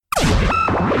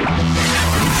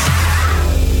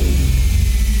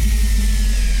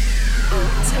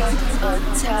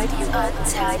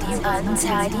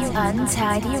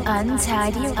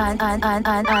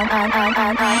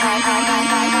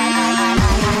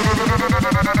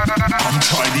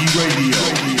Untidy Radio.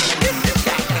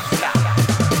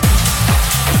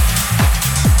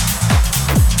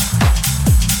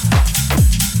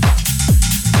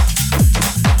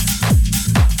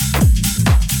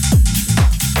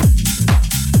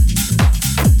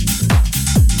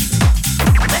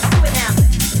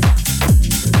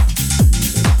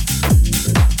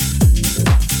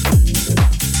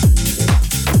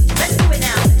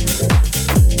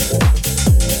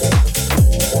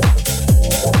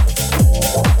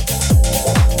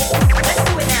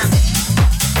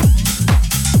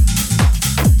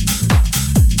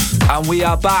 We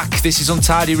are back. This is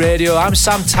Untidy Radio. I'm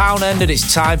Sam Townend and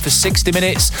it's time for 60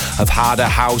 minutes of harder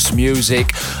house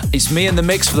music. It's me in the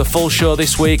mix for the full show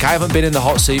this week. I haven't been in the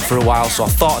hot seat for a while, so I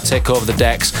thought I'd take over the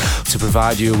decks to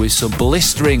provide you with some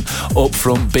blistering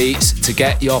upfront beats to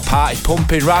get your party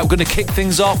pumping. Right, we're going to kick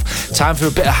things off. Time for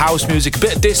a bit of house music, a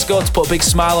bit of disco to put a big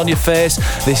smile on your face.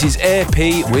 This is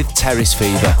AP with Terrace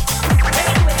Fever.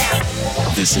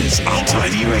 This is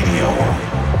Untidy Radio.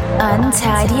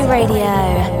 Untidy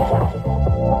Radio.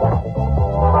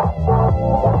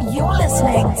 You're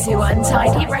listening to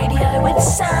Untidy Radio with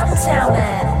Sam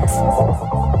Townend.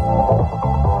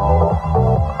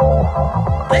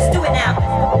 Let's do it now.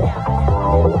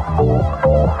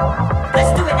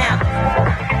 Let's do it now.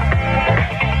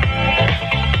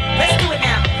 Let's do it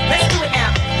now. Let's do it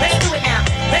now. Let's do it now.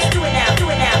 Let's do it now. Do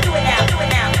it now. Do it now. Do it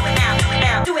now. Do it now. Do it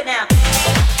now. Do it now.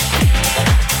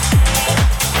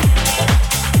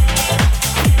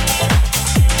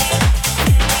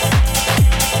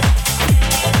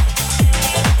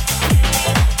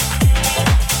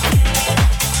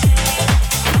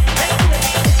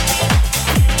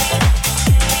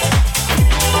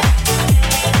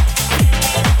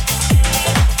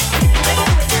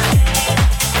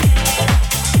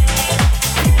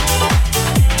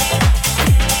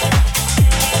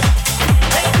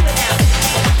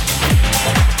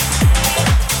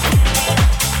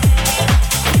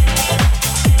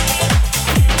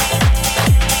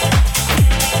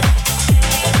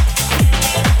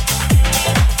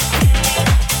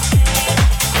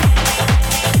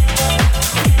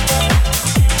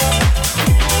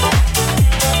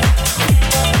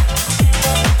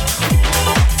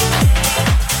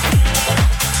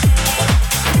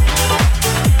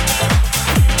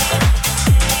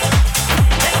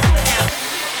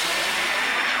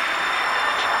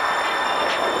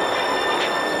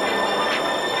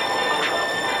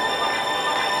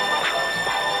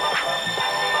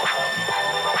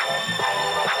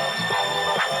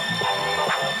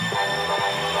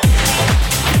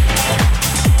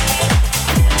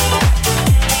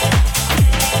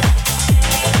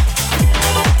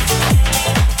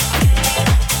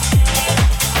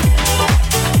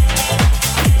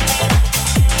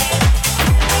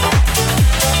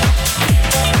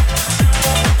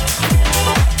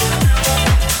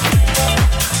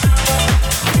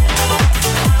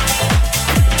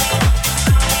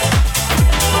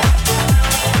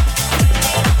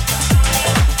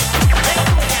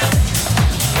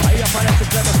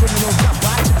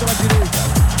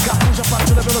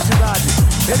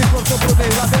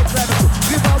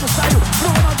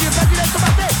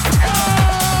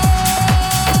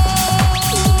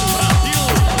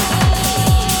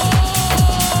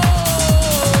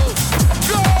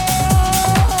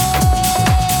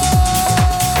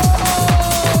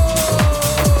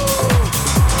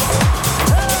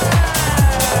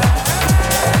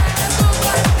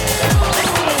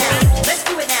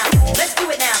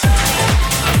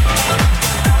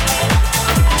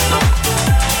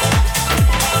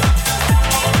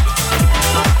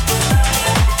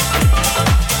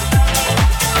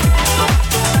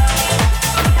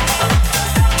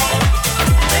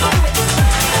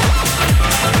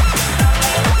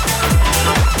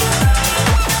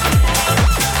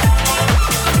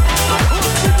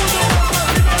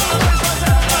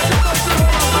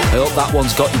 That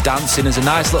one's got you dancing as a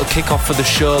nice little kick-off for the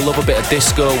show. Love a bit of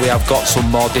disco. We have got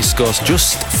some more discos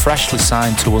just freshly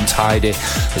signed to Untidy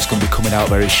that's going to be coming out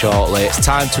very shortly. It's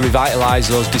time to revitalise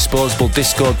those disposable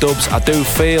disco dubs, I do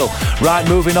feel. Right,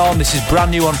 moving on. This is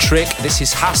brand new on Trick. This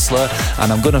is Hassler,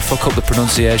 and I'm going to fuck up the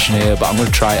pronunciation here, but I'm going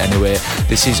to try it anyway.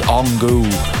 This is Ongu,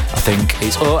 I think.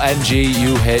 It's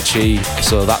O-N-G-U-H-E,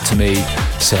 so that to me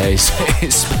says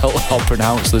it's spelled or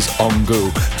pronounced as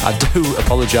Ongu. I do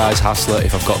apologise, Hassler,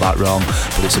 if I've got that wrong,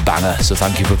 but it's a banger, so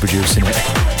thank you for producing it.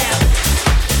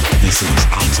 This is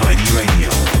Untidy Radio.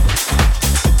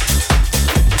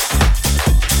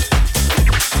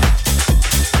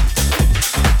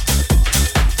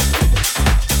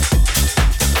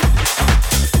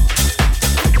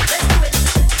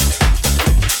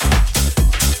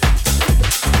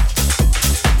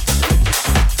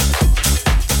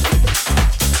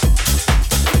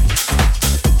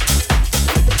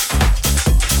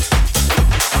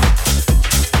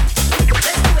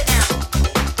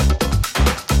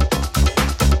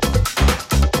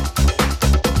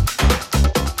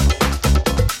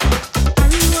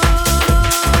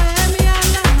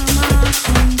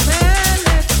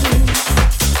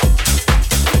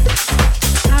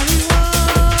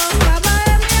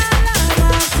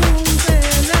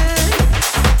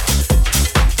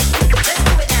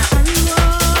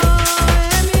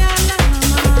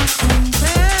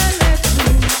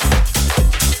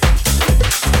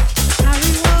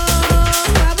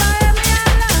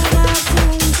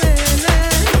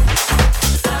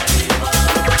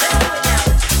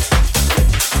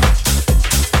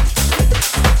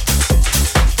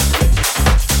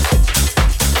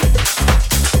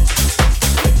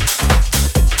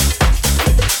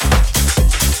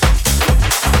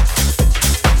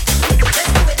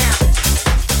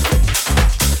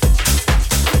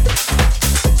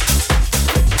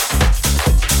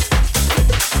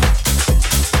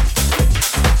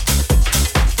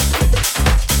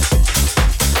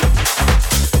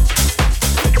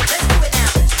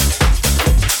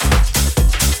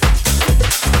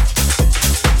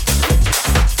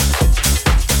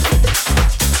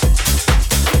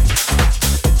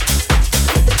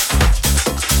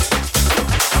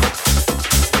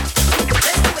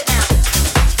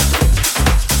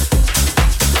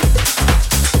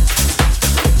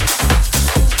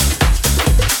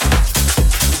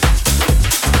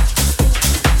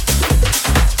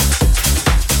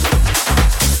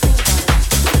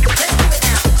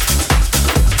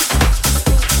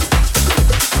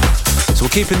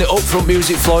 keeping the upfront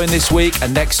music flowing this week.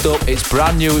 And next up, it's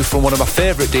brand new from one of my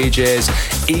favourite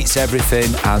DJs, Eats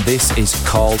Everything, and this is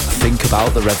called Think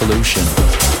About the Revolution.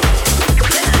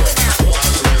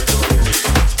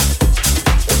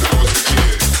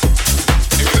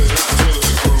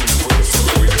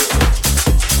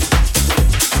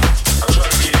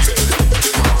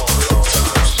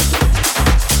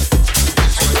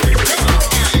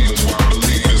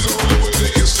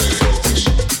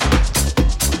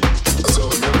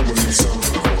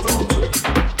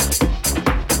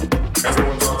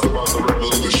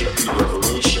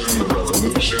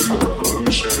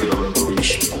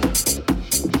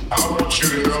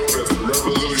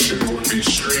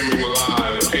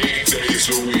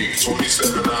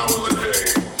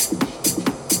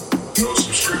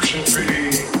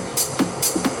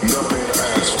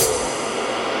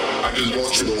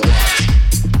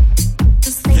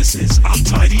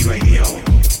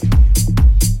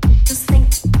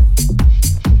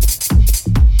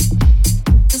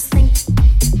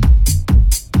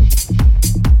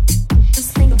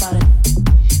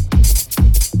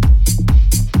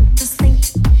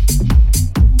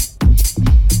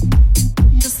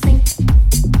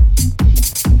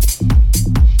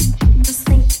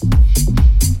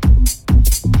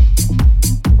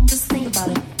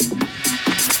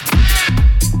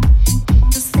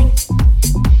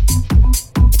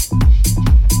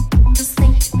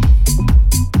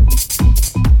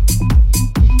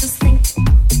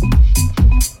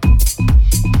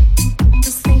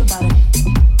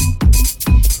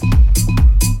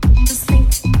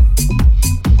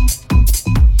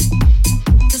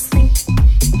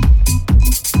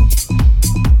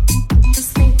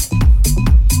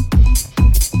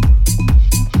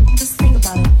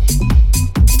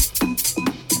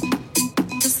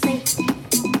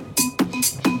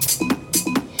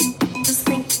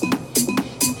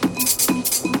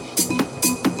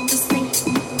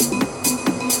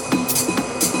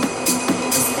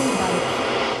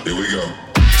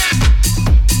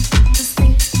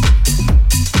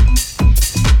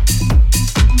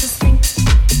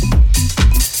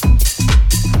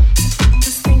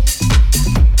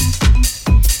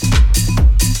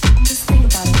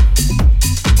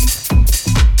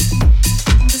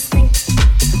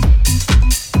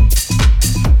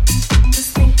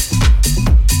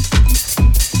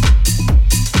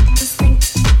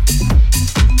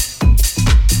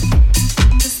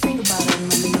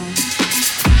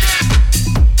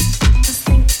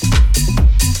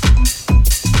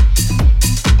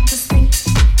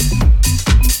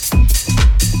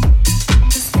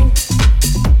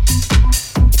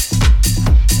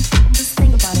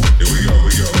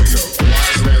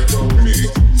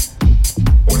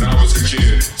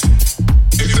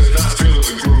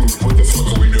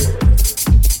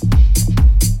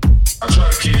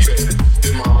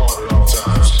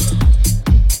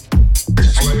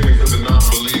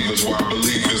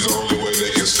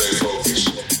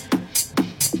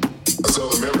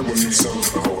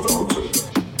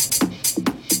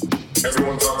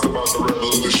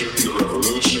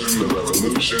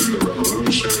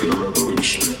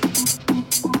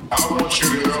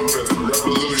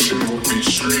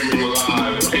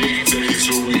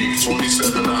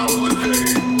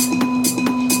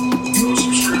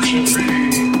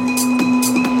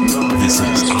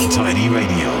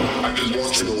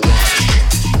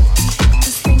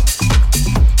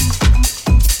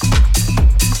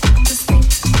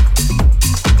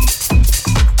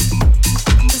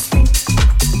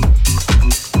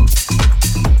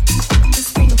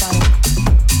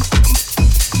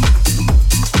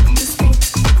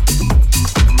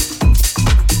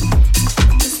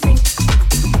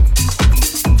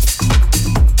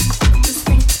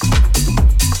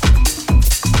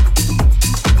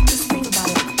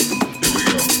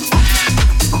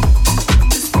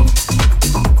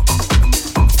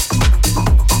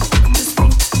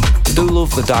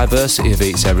 Diversity of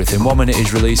Eats Everything. 1 minute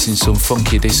he's releasing some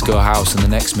funky disco house and the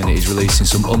next minute he's releasing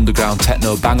some underground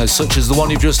techno bangers such as the one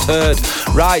you've just heard.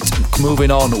 Right,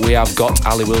 moving on, we have got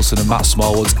Ali Wilson and Matt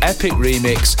Smallwood's epic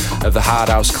remix of the hard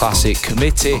house classic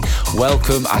Committee,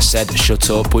 Welcome I Said Shut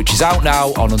Up, which is out now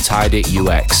on Untidy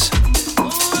UX.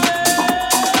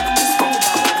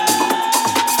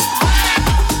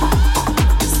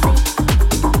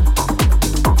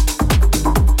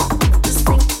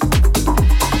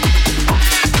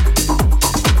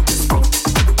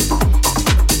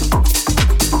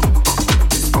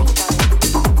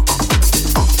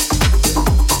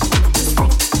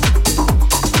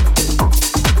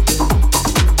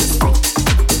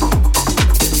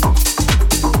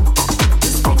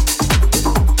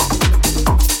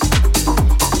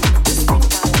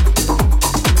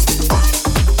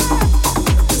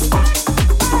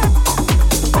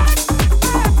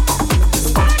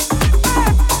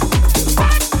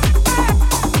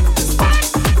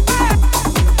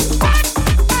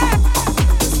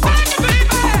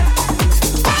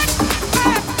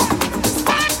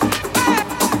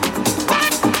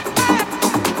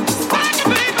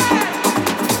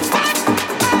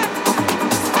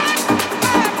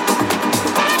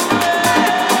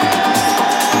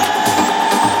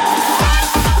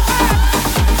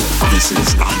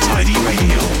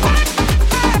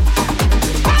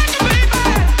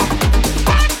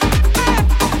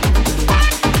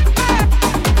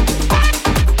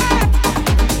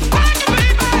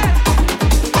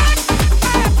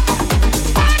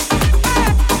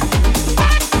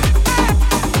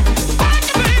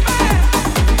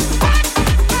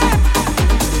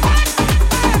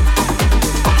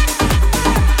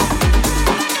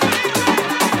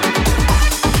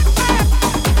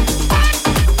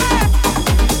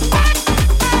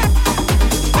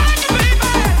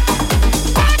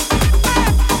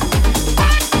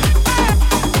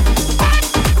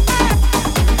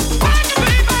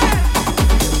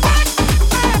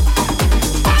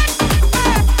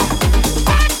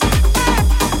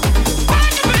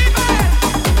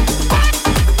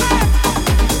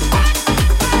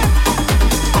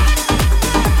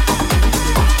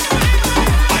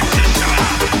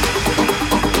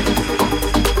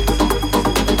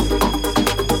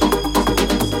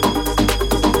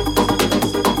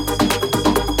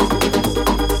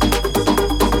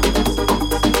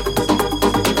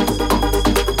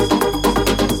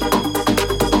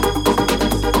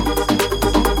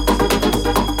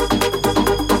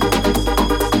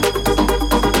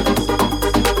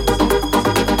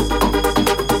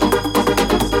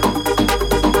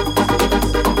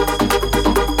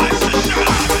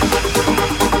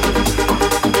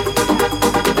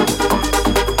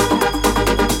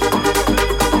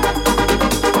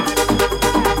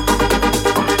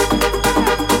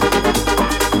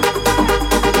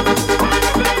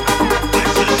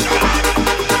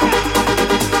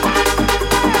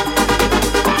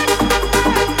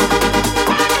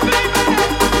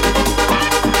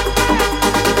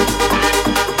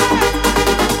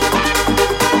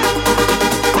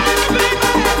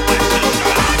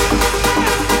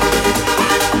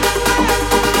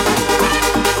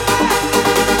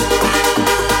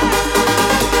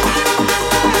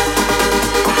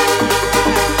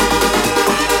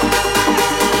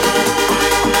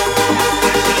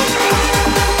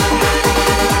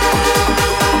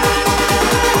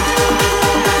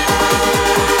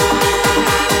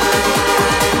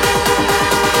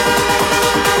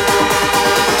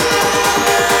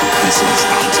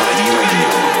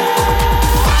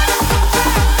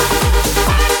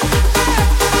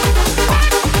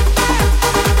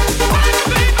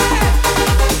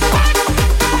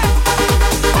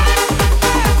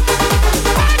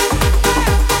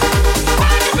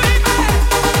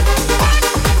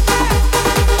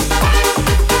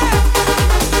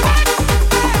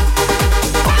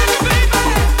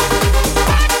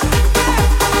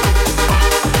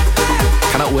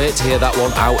 hear that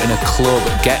one out in a club.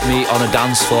 Get me on a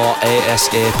dance floor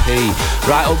ASAP.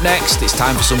 Right, up next, it's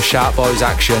time for some Sharp Boys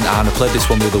action, and I played this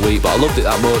one the other week, but I loved it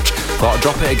that much, thought I'd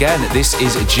drop it again. This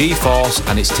is G-Force,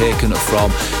 and it's taken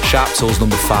from Sharp Tools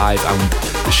number 5, and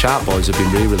the Sharp Boys have been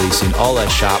re-releasing all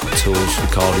their Sharp Tools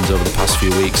recordings over the past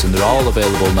few weeks, and they're all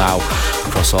available now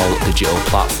across all digital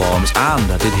platforms.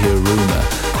 And I did hear a rumour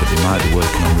that they might be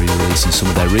working on re-releasing some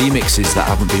of their remixes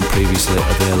that haven't been previously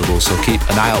available, so keep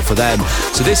an eye out for them.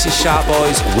 So this is Sharp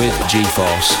Boys with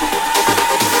G-Force.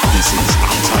 This is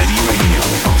Untidy Radio.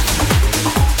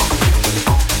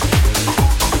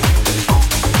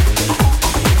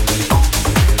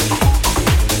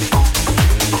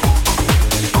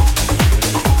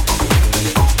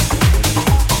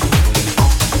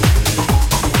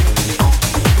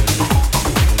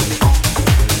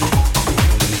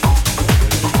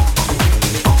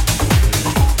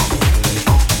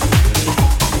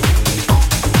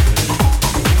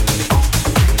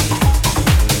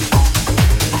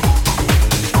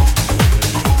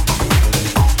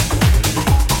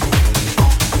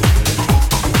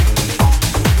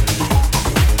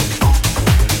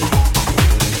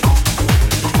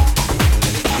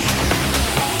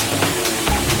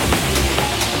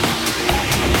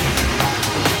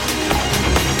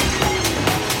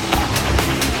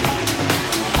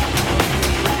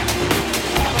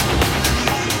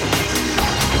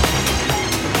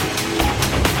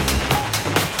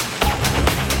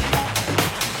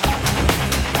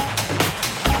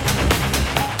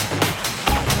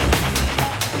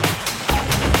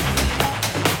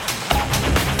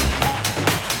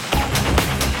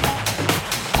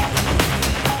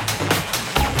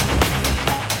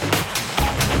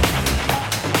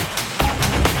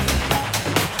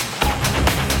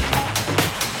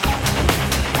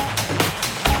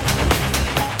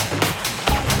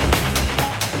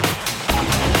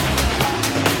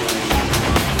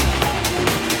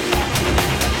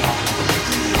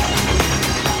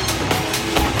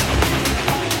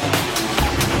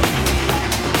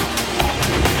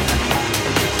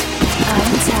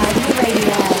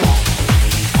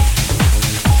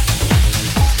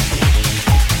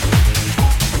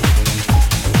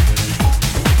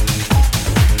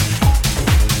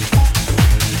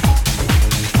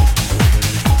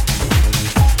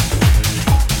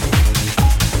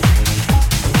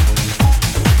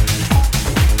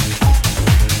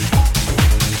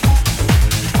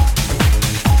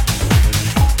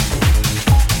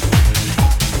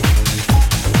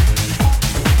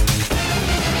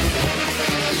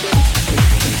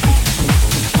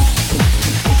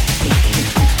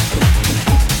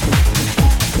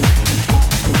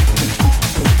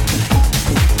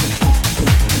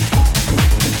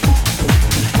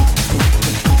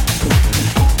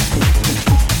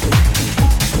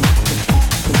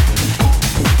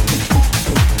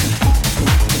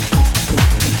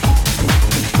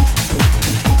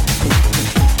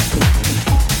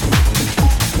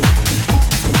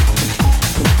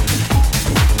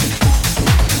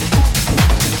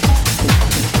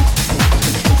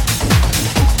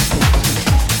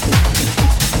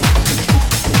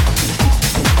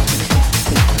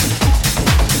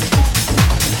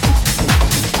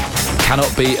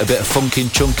 Cannot beat a bit of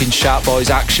funkin', chunkin', Sharp Boys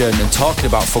action. And talking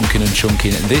about funkin' and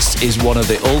chunkin', this is one of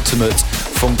the ultimate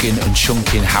funkin' and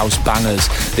chunkin' house bangers.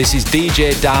 This is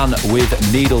DJ Dan with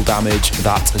Needle Damage,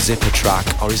 that zipper track.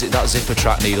 Or is it that zipper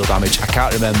track, Needle Damage? I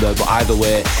can't remember, but either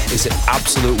way, it's an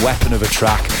absolute weapon of a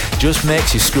track. Just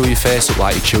makes you screw your face up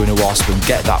like you're chewing a wasp and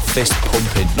get that fist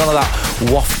pumping. None of that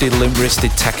wafted,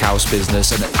 limp-wristed tech house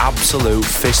business, and an absolute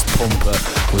fist pumper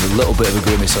with a little bit of a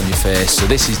grimace on your face. So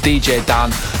this is DJ Dan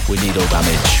with Needle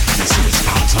Damage. This is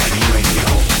Untidy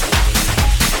Radio.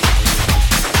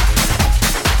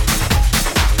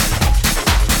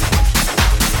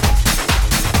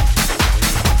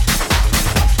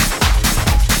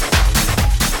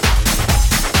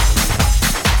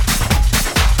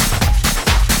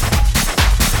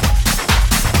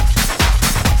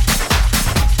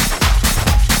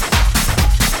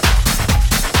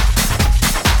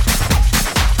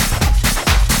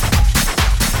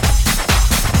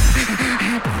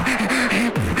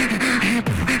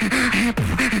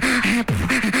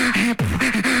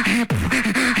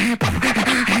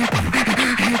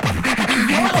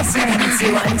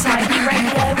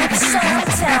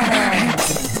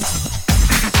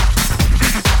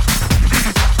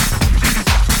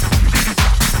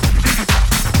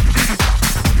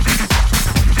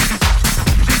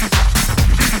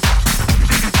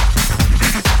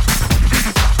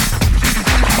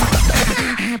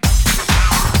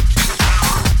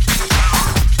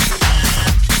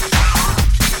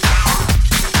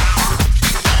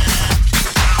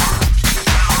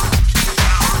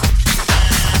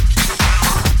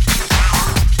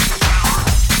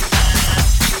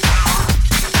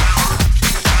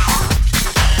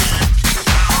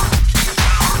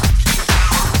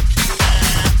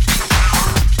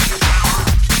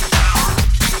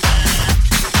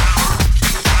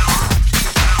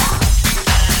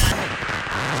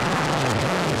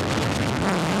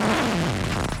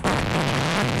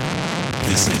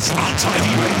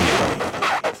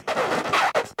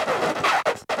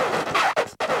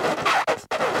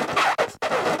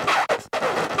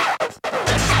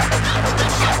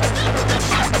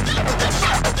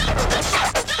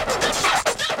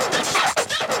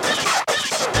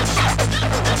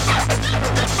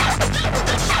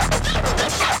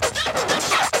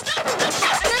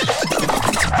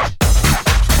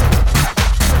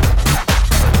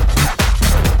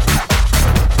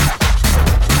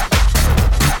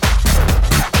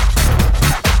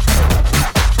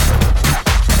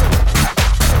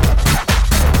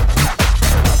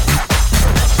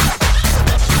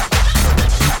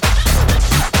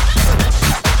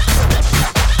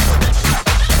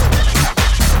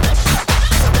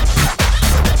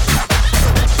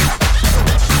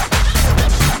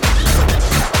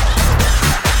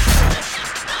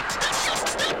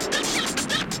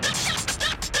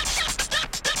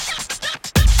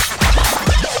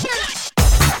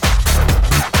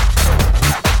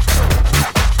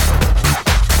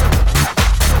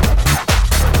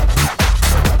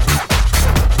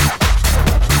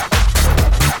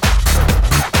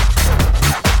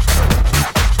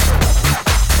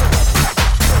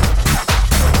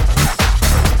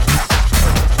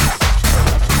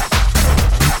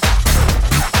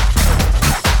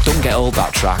 killed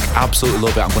that track. Absolutely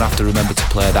love it. I'm going to have to remember to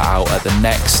play that out at the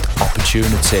next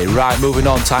opportunity. Right, moving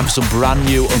on. Time for some brand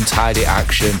new Untidy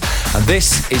action. And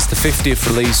this is the 50th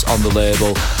release on the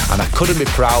label. And I couldn't be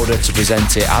prouder to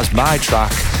present it as my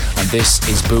track. And this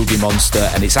is Boogie Monster.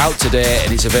 And it's out today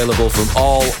and it's available from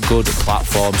all good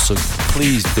platforms. So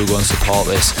please do go and support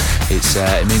this.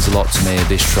 It means a lot to me,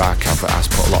 this track. I've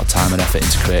put a lot of time and effort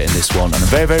into creating this one. And I'm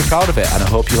very, very proud of it. And I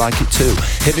hope you like it too.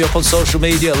 Hit me up on social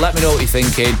media. Let me know what you're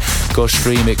thinking. Go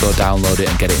stream it, go download it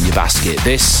and get it in your basket.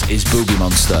 This is Boogie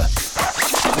Monster.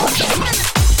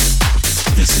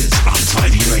 This is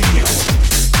Untidy Radio.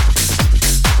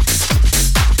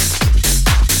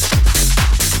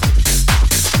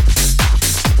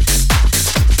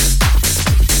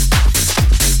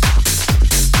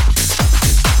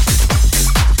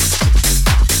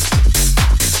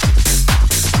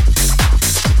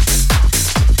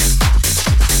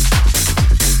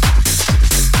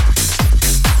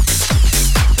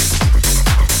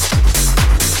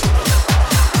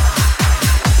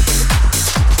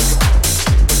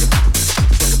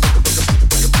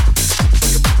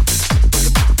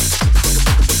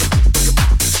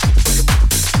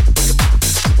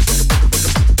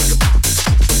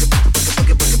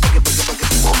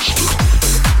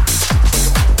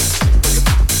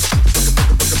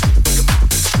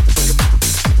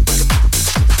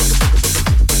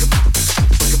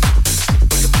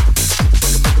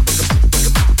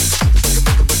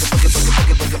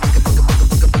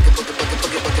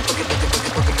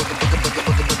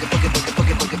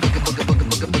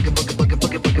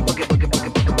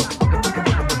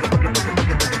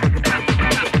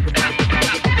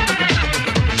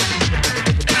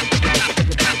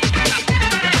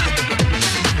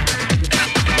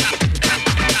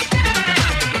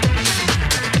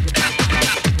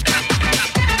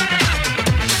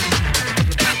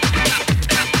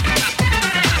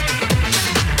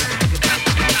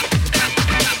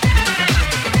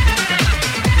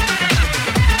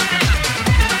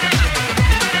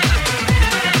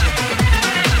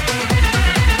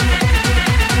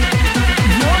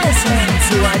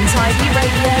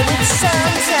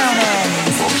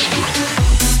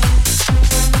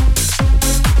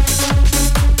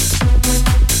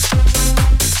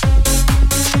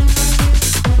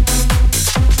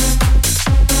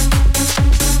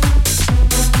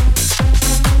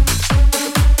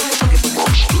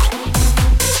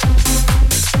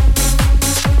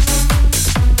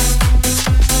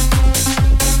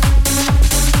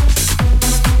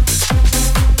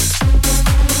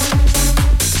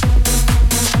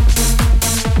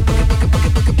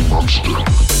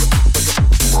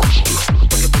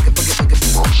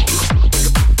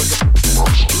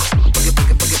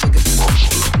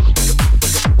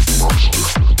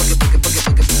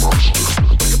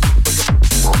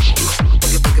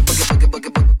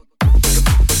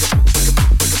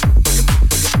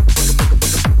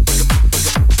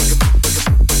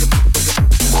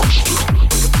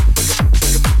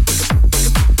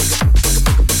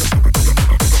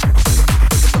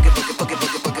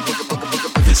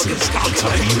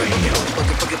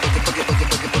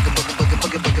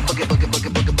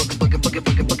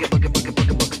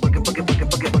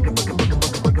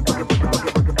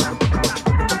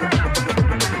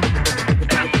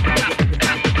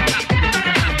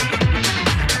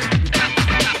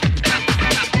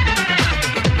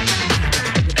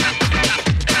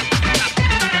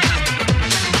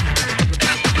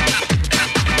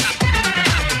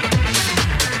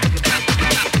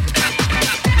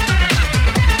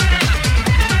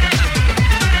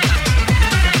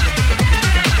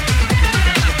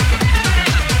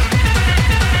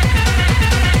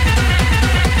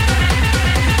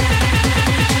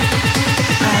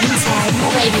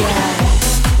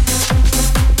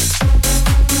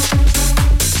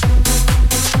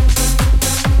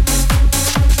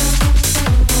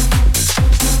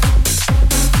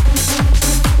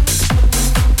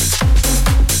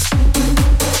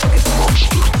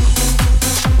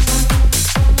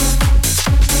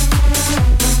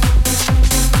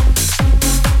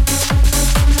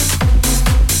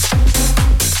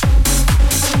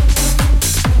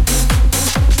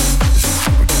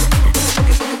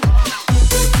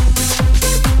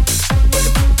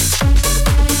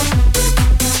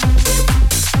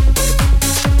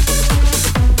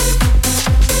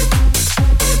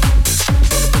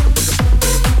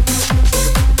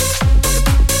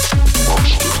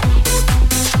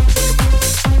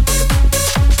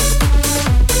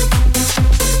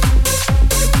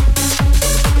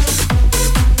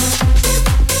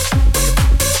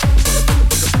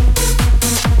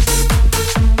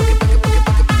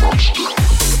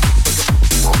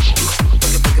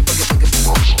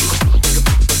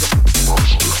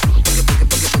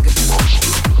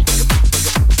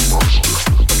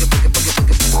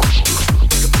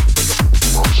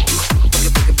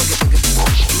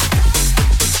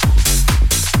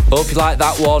 Hope you like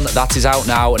that one. That is out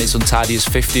now and it's Untidy's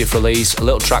 50th release. A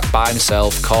little track by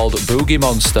myself called Boogie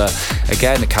Monster.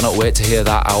 Again, I cannot wait to hear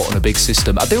that out on a big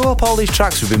system. I do hope all these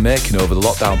tracks we've been making over the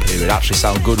lockdown period actually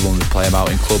sound good when we play them out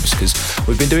in clubs, because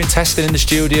we've been doing testing in the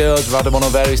studios, we've had them on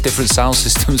various different sound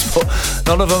systems, but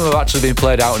none of them have actually been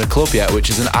played out in a club yet, which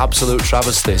is an absolute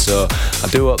travesty. So I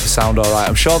do hope they sound alright.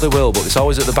 I'm sure they will, but it's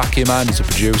always at the back of your mind as a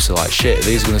producer, like, shit,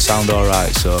 these are going to sound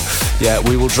alright. So yeah,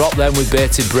 we will drop them with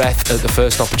bated breath at the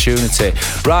first opportunity.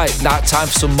 Right, now time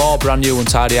for some more brand new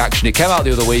Untidy action. It came out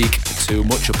the other week to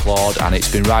much applaud and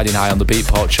it's been riding high on the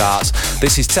Beatport charts.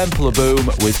 This is Temple of Boom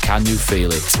with Can You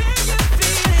Feel It?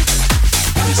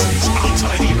 This is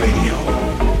Untidy Radio.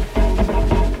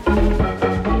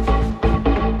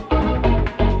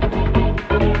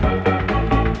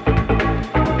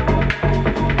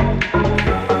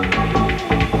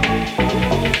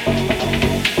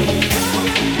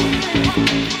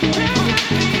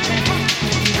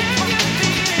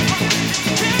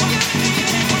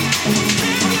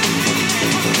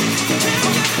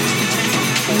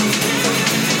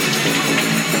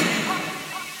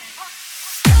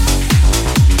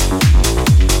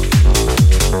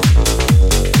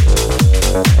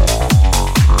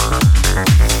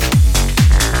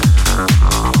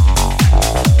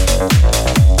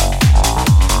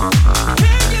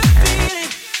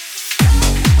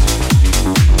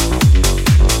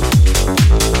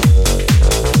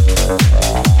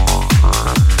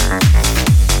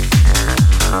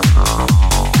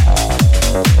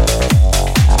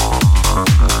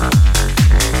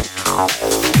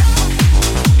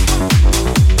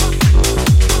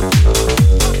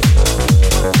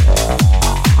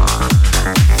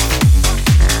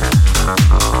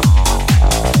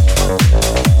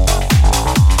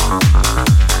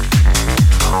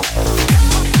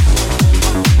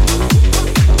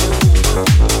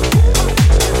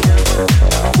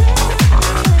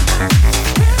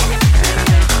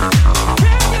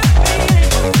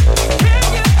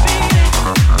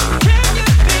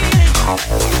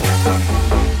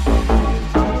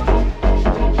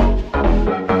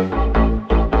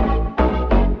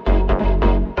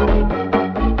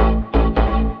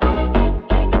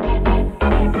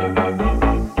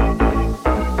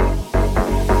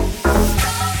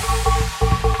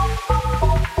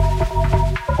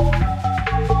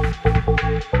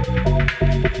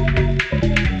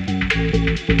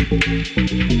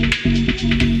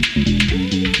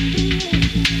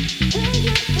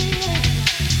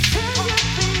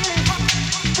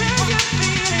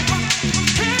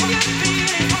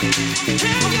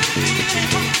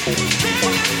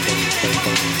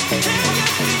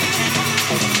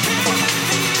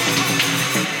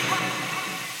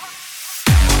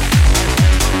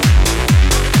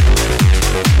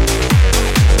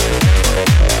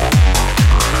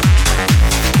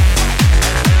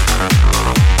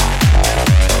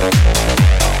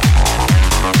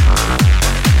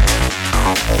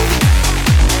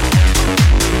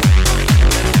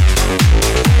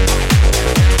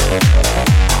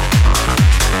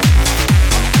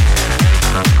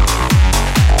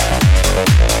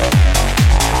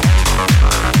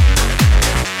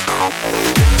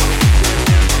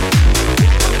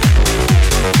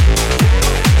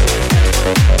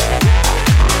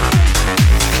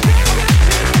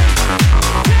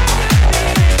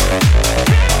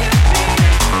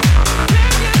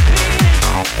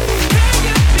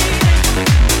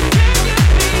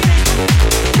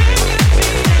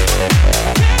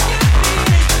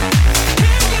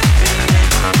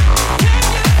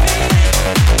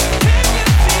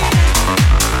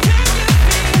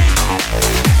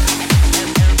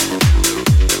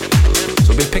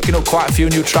 Quite a few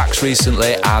new tracks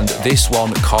recently, and this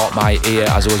one caught my ear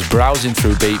as I was browsing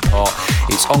through Beatport.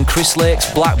 It's on Chris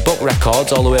Lake's Black Book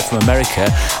Records, all the way from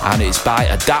America, and it's by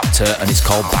Adapter, and it's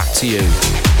called Back to You.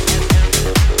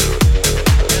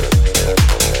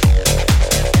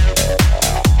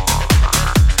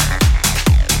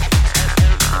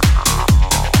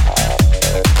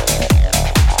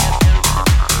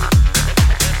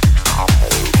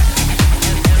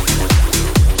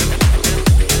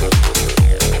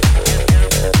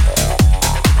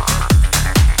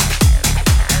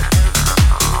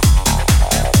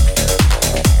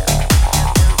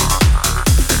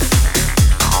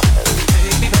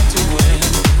 Baby, back to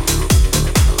when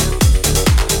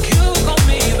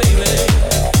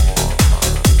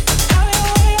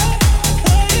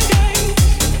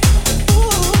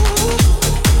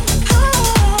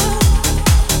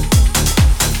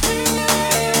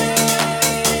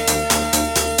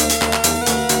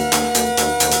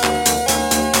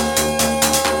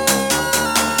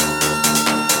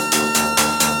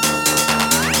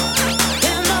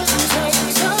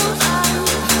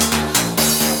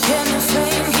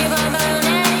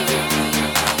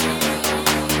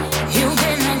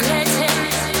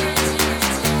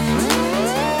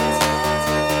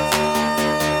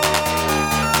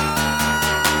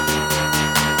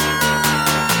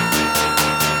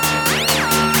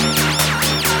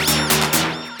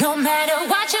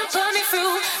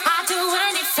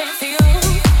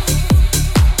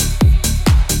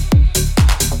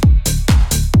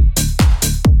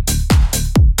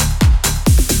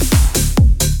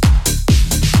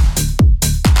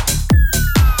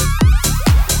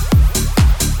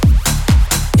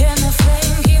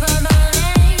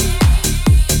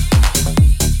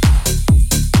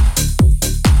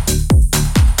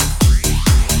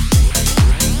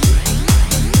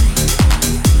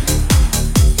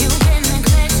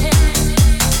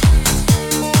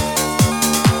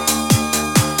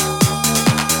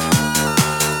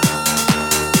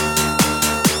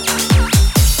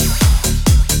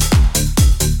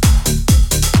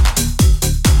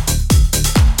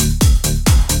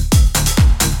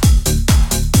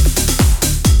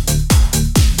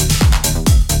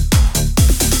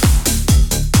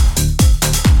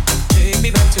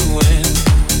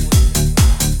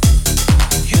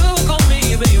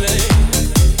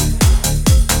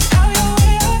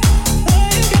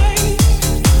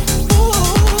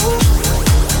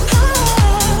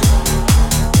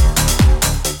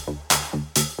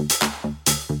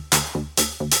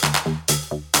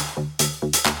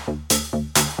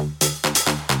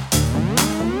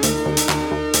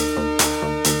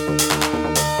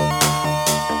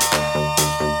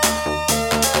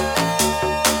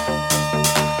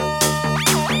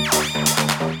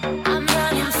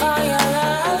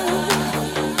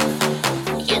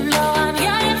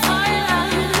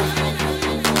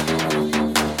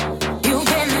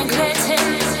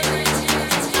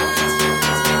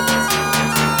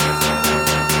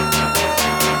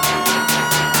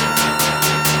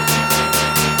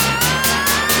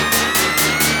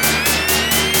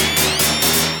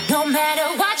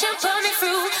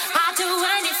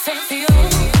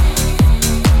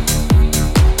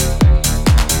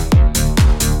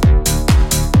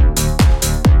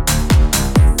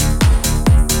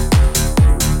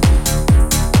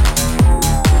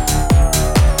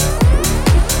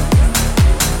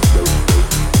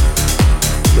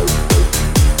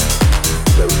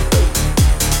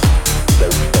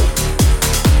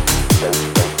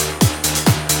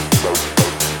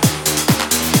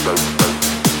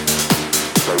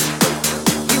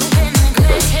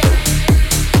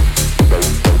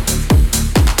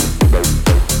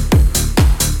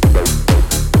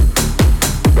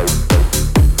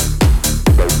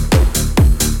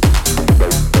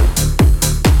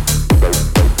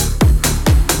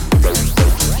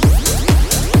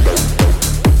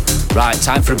Right,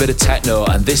 time for a bit of techno,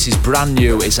 and this is brand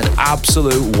new. It's an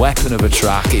absolute weapon of a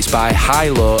track. It's by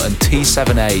Hilo and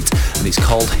T78, and it's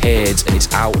called Hades, and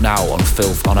it's out now on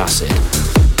Filth on Acid.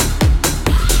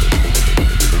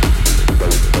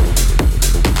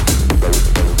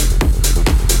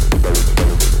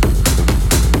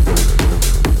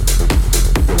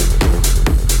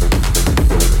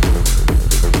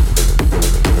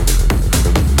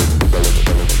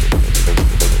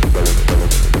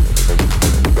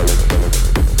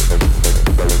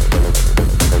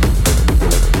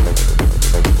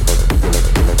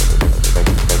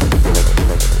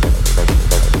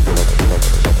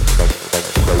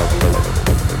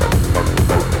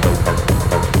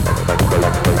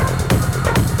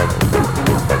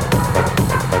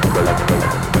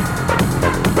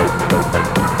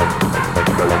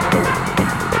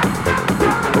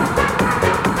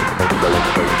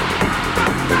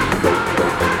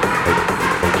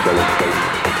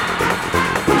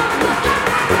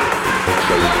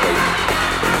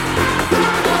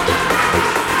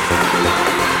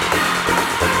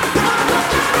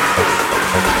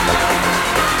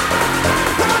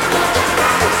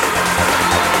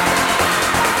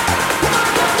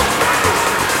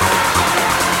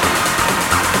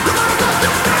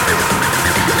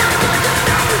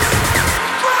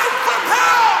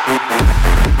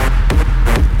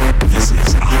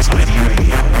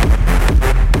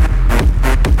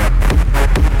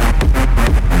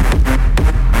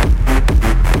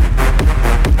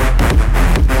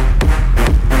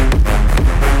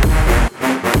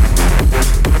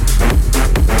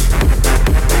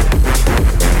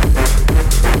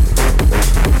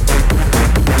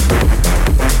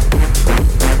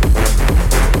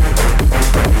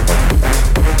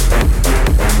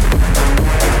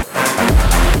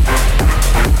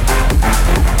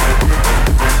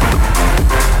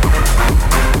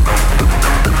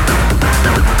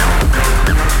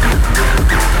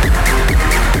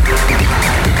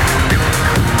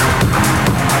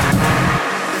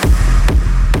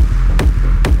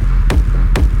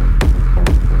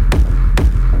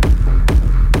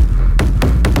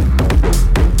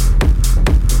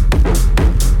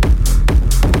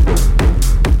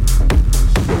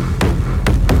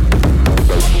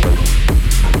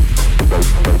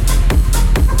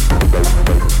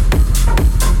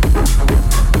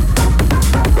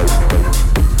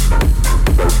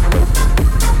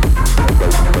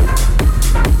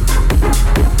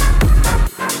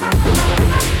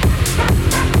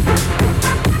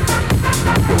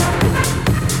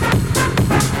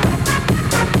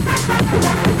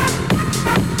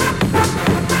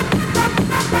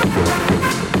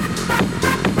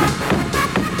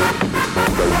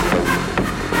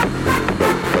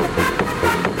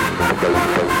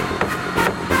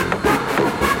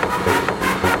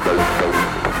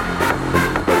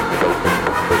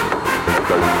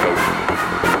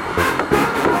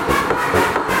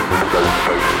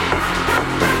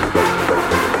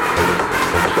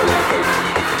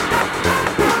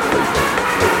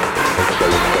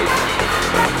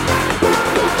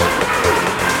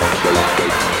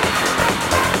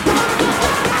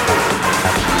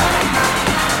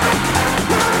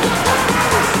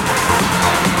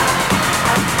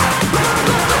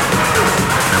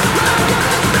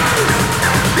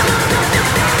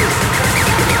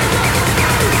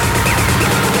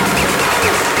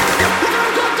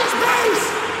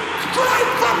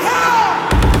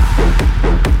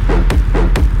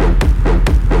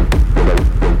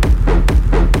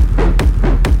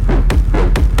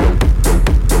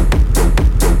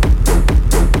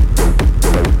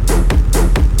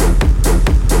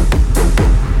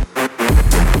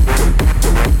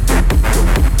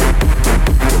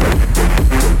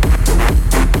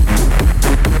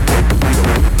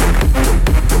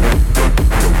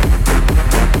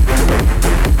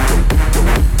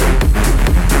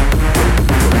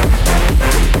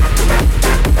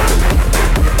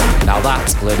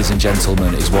 ladies and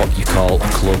gentlemen, is what you call a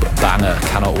club banger.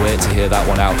 Cannot wait to hear that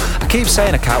one out. I keep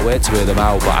saying I can't wait to hear them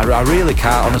out, but I really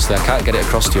can't, honestly. I can't get it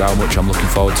across to you how much I'm looking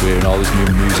forward to hearing all this new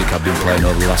music I've been playing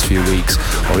over the last few weeks,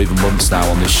 or even months now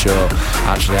on this show,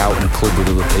 actually out in a club with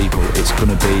other people. It's going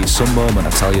to be some moment,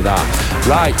 I tell you that.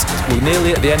 Right, we're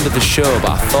nearly at the end of the show,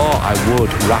 but I thought I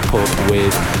would wrap up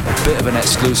with a bit of an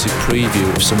exclusive preview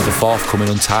of some of the forthcoming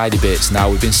Untidy bits. Now,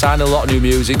 we've been signing a lot of new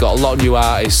music, got a lot of new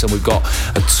artists, and we've got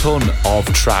a ton of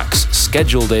tracks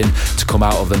scheduled in to come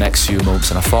out over the next few months,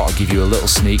 and I thought I'd give you a little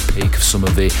sneak peek of some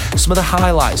of the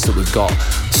highlights that we've got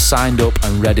signed up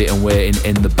and ready and waiting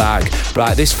in the bag.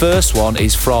 Right, this first one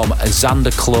is from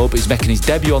Xander Club. He's making his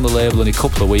debut on the label in a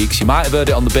couple of weeks. You might have heard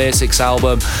it on the Basics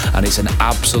album, and it's an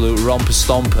absolute romper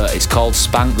stomper. It's called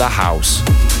Spank the House.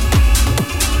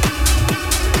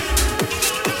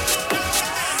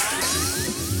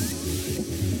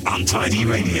 Untidy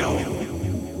Radio.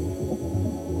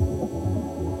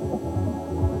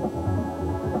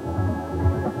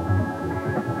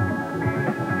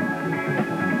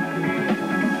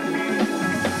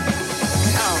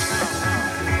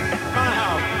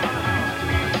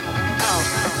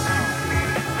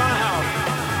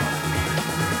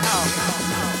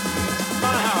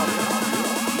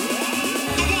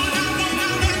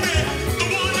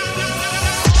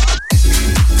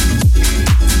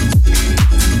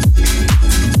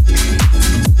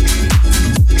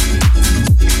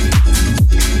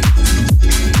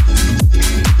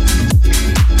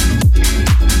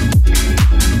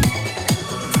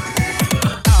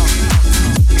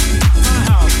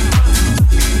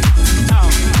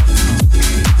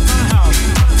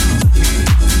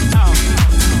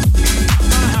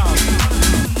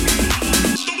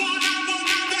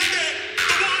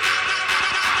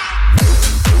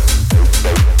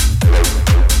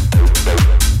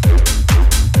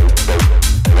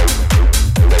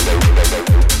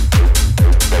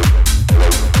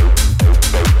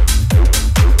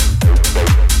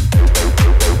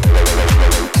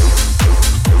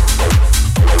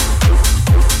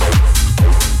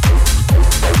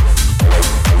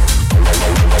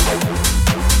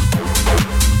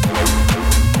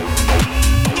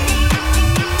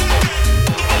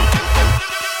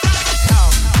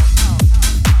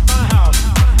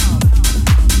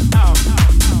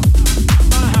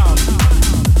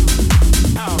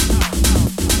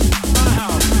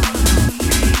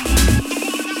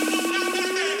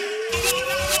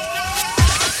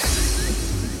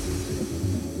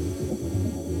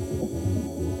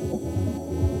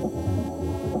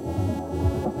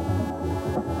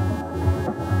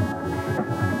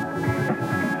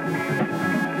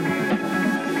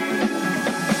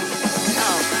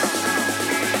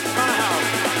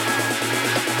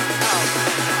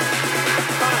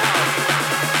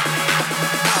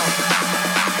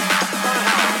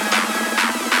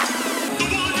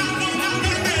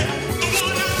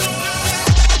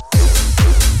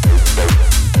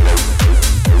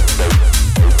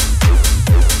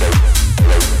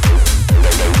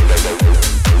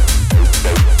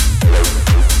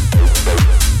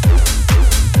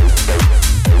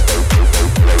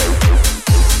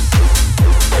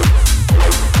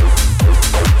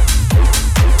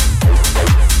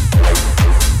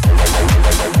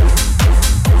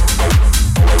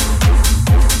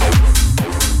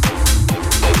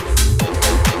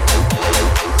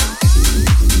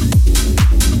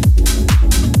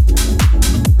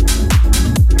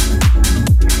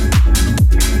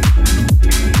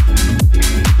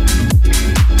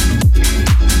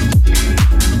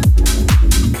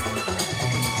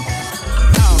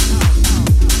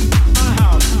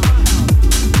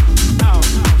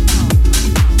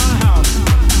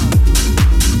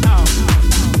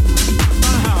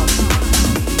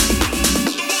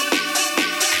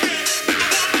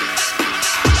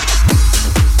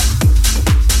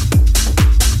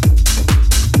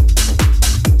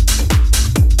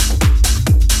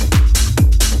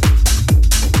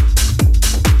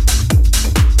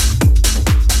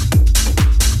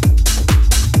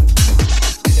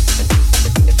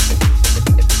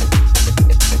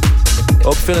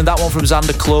 Feeling that one from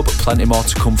Xander Club. Plenty more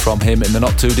to come from him in the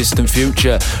not too distant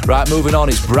future. Right, moving on,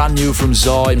 it's brand new from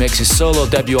Zoy. Makes his solo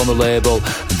debut on the label.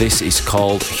 This is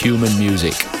called Human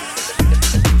Music.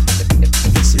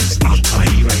 This is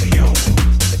Untidy Radio.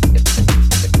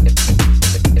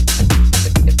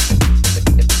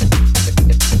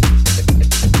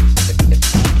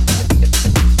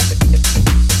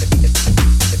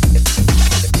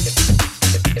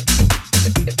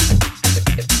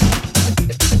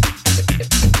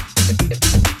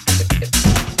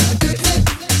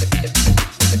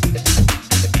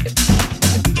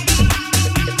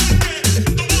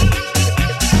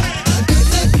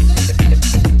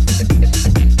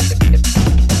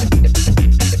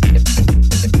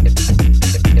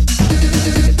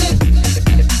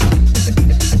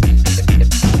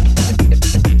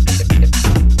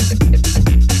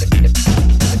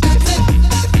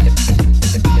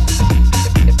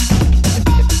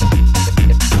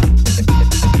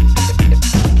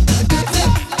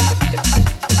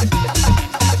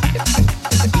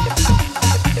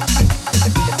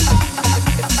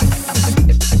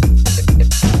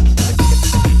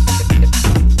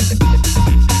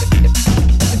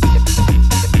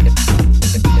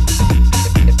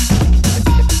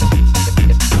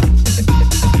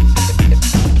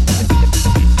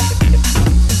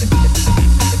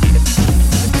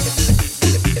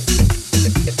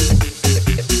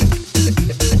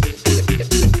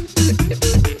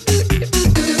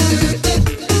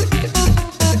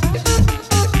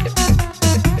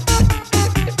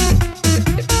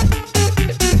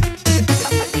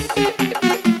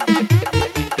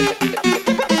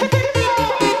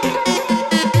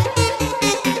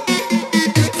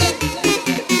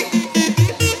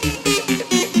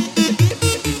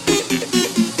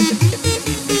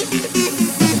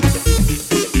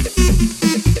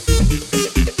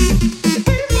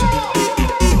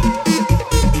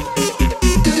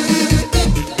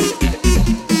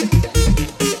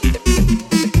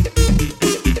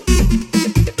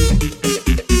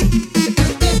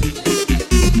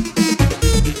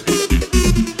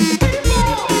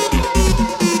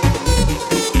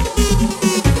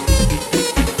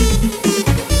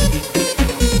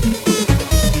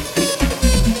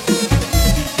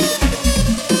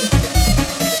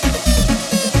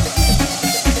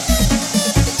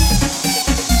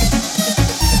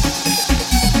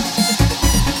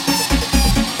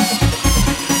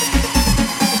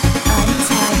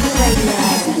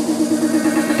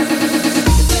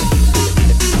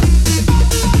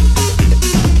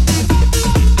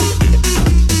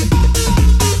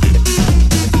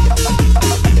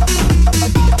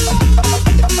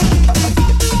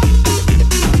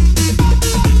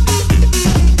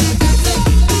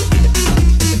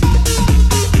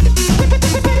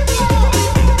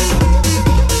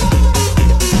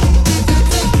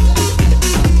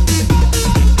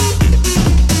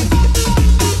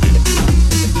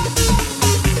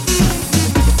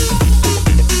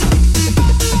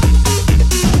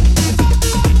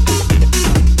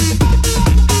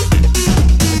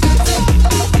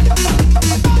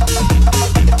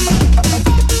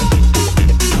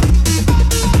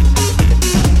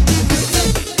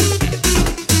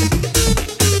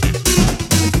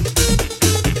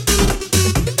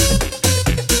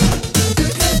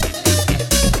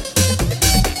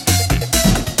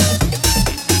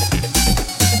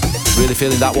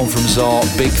 feeling that one from Zor.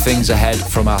 Big things ahead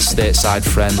from our stateside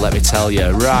friend, let me tell you.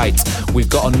 Right, we've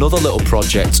got another little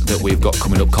project that we've got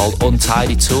coming up called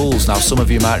Untidy Tools. Now, some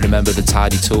of you might remember the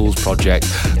Tidy Tools project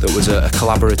that was a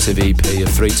collaborative EP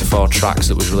of 3 to 4 tracks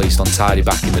that was released on Tidy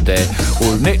back in the day.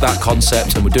 Well, we've nicked that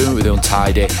concept and we're doing it with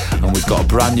Untidy, and we've got a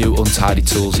brand new Untidy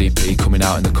Tools EP coming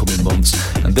out in the coming months.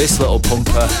 And this little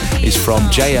pumper is from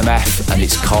JMF and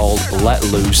it's called Let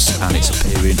Loose, and it's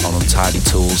appearing on Untidy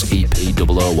Tools EP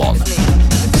 001.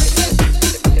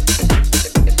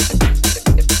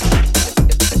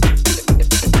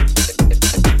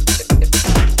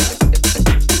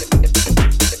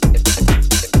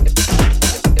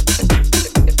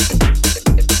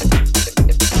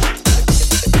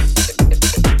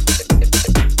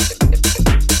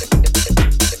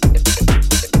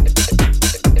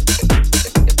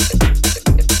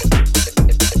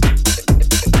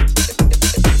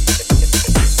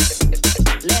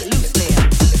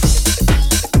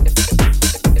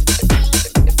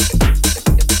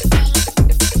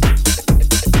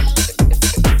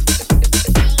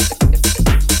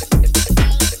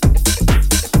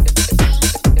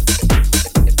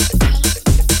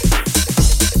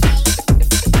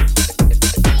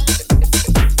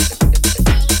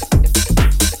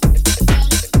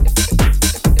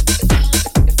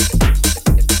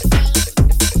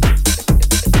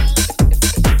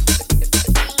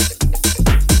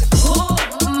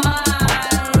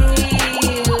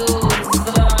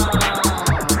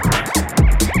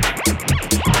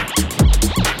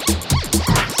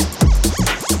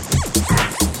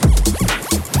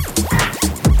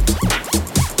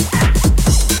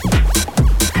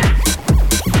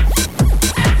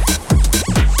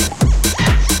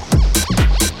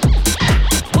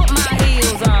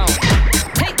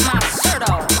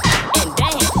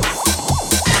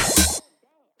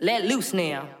 Let loose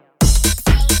now.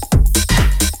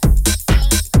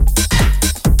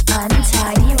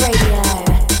 Untidy Radio.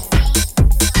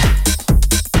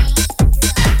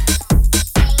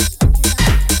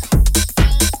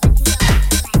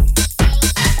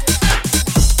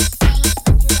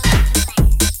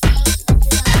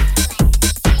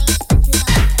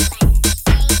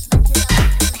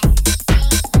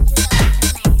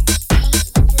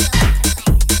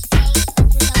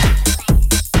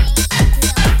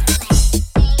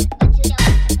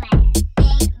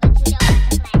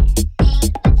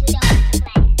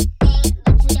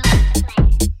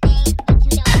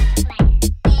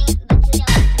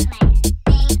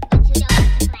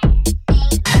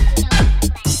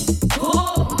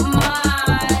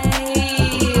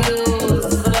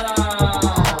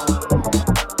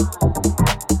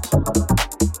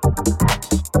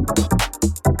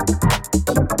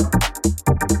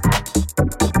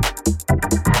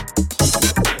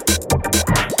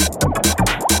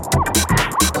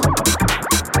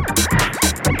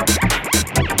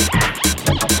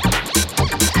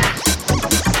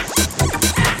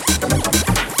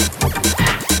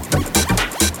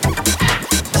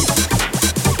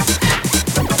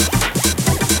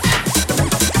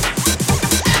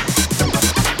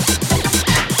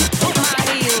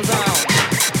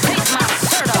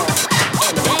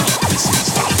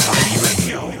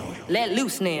 Let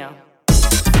loose now.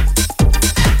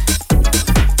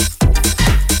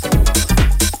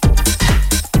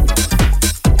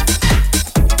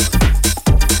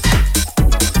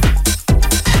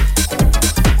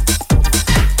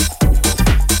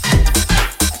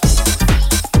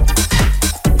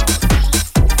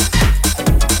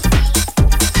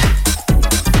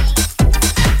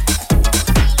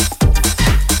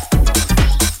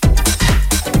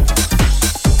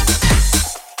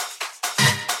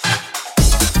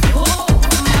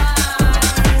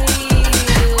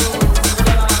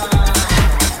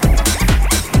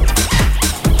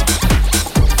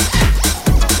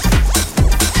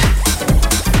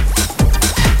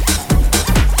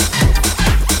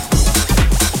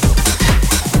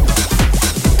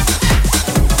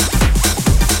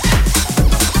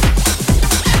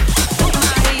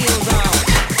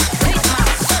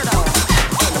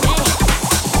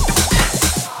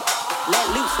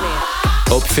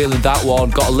 Feeling that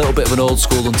one, got a little bit of an old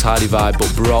school Untidy vibe,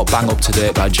 but brought bang up to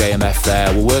date by JMF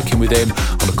there. We're working with him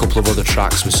on a couple of other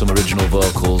tracks with some original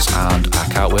vocals, and I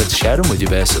can't wait to share them with you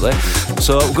basically.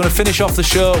 So we're going to finish off the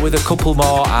show with a couple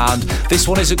more, and this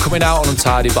one isn't coming out on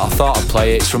Untidy, but I thought I'd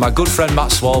play it. It's from my good friend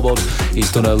Matt Smallwood.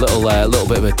 He's done a little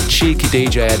bit of a cheeky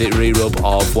DJ edit re-rub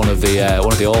of one of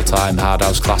the all-time hard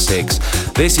house classics.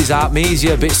 This is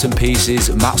Artmesia Bits and Pieces,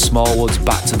 Matt Smallwood's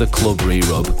Back to the Club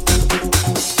re-rub.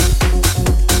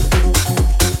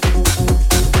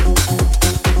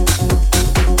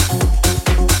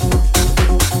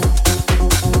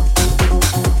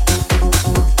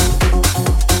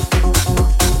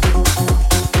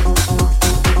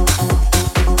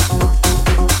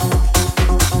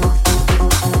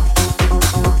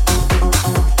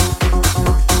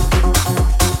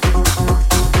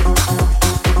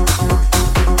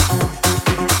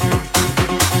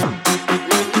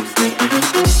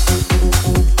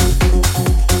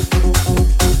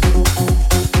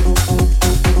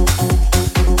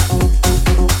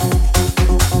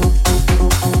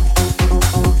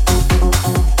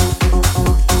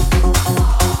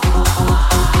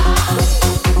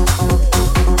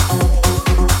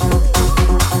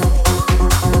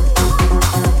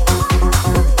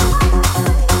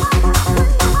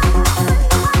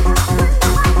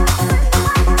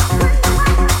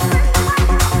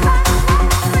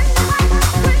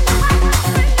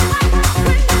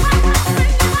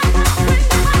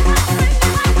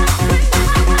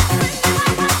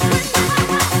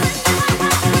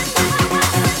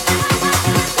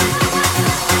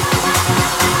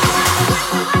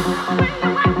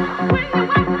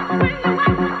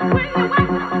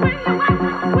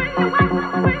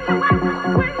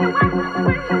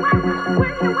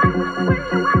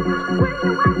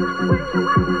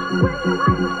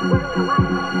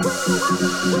 This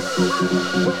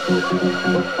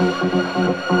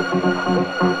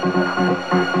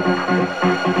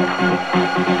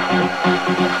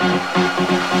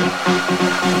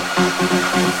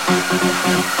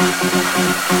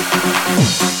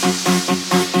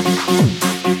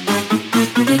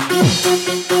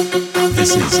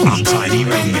is Untidy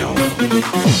Radio.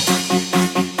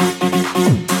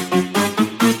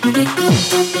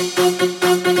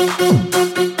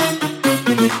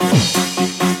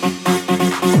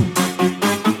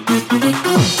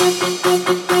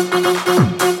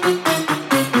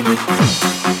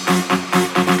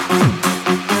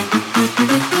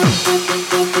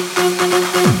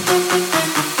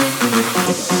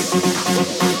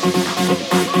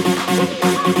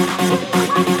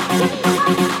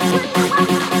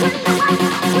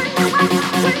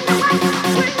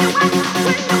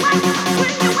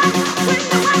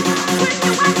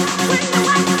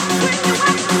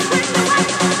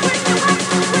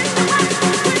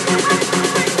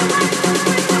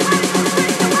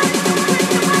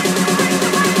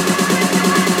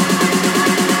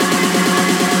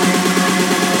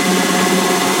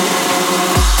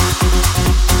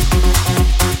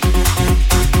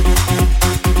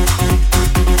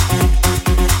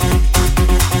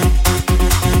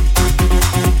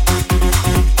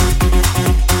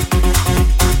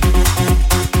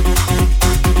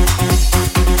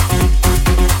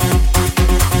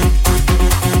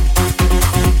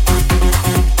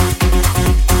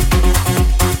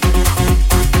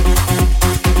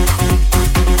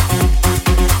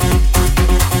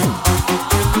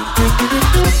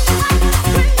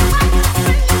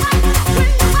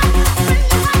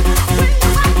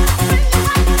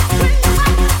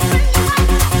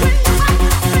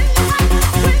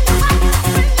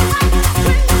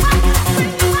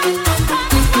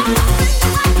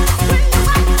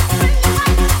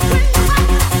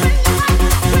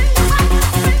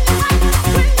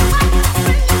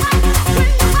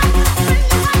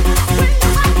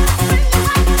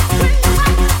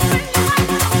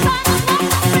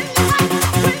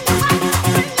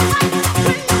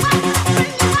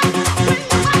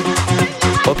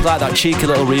 That cheeky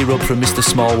little re-rub from Mr.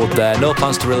 Smallwood there. No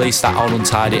plans to release that on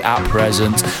Untidy at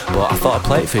present, but I thought I'd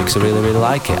play it for you because I really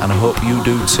like it, and I hope you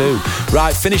do too.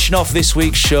 Right, finishing off this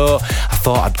week's show, I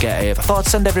thought I'd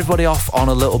send everybody off on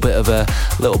a little bit of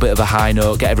a high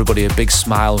note, get everybody a big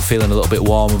smile and feeling a little bit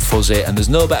warm and fuzzy, and there's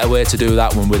no better way to do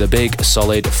that one with a big,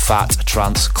 solid, fat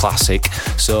trance classic.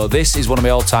 So this is one of my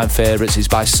all-time favourites. It's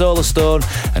by Solarstone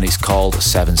and it's called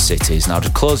Seven Cities. Now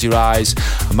just close your eyes,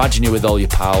 imagine you're with all your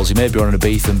pals, you may be on a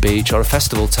Beethan beach or a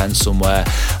festival tent somewhere,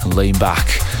 and lean back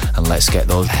and let's get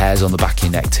those hairs on the back of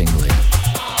your neck tingling.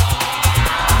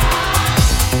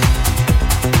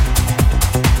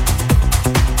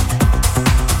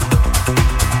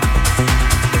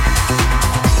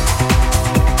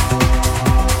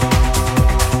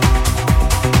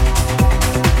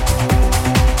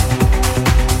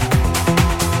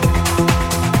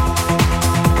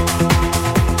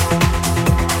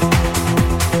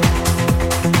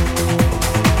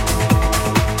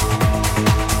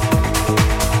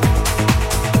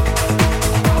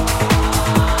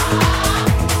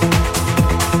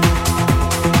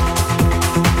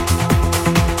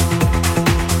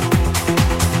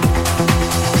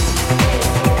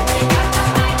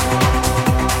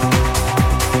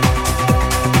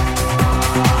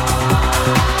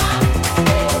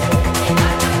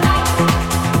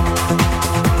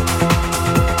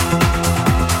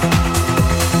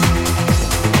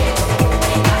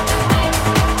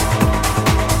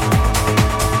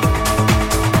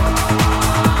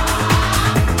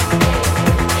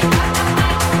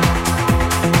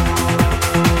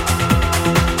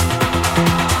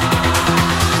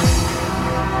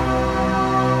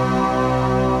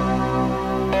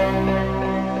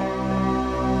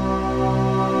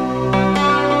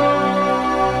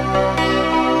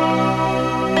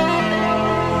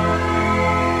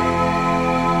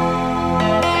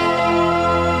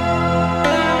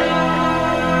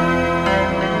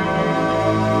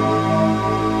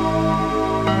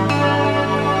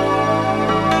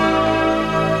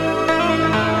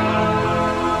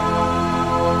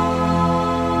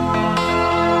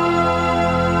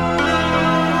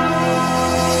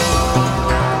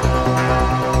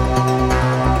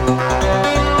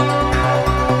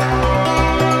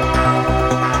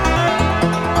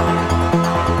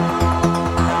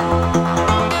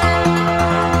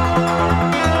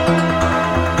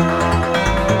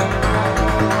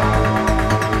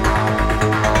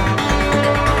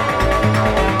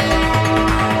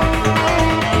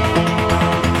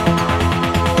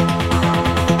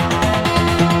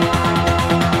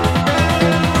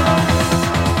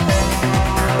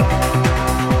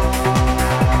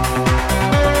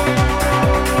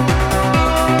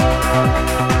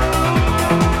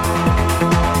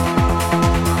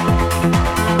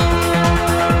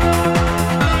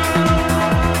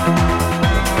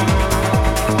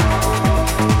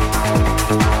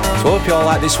 you all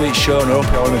like this week's show, and I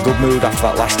hope you're in a good mood after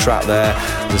that last track there.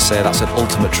 As I say, that's an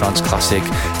ultimate trance classic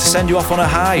to send you off on a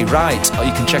high. Right,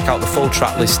 you can check out the full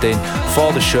track listing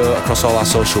for the show across all our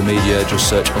social media. Just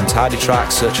search Untidy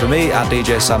Tracks, search for me at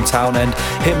DJ Sam Townend.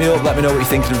 Hit me up, let me know what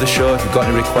you're thinking of the show. If you've got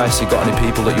any requests, you've got any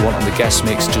people that you want on the guest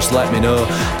mix, just let me know.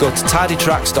 Go to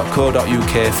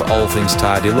tidytracks.co.uk for all things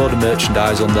tidy. A load of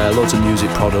merchandise on there, loads of music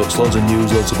products, loads of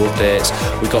news, loads of updates.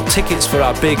 We've got tickets for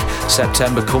our big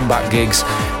September comeback gigs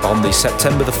on the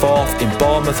September the 4th in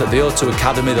Bournemouth at the O2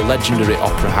 Academy, the legendary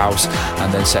Opera House,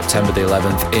 and then September the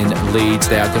 11th in Leeds.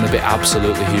 They are going to be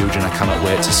absolutely huge, and I cannot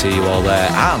wait to see you all there.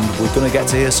 And we're going to get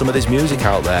to hear some of this music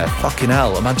out there. Fucking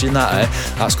hell, imagine that,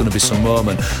 eh? That's going to be some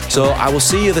moment. So I will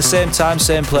see you the same time,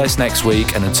 same place next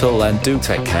week, and until then, do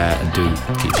take care and do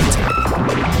keep it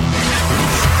tight.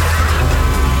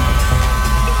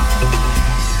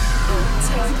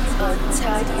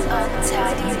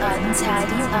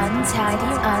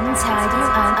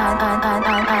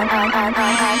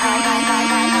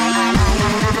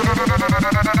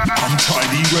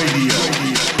 Untidy Radio.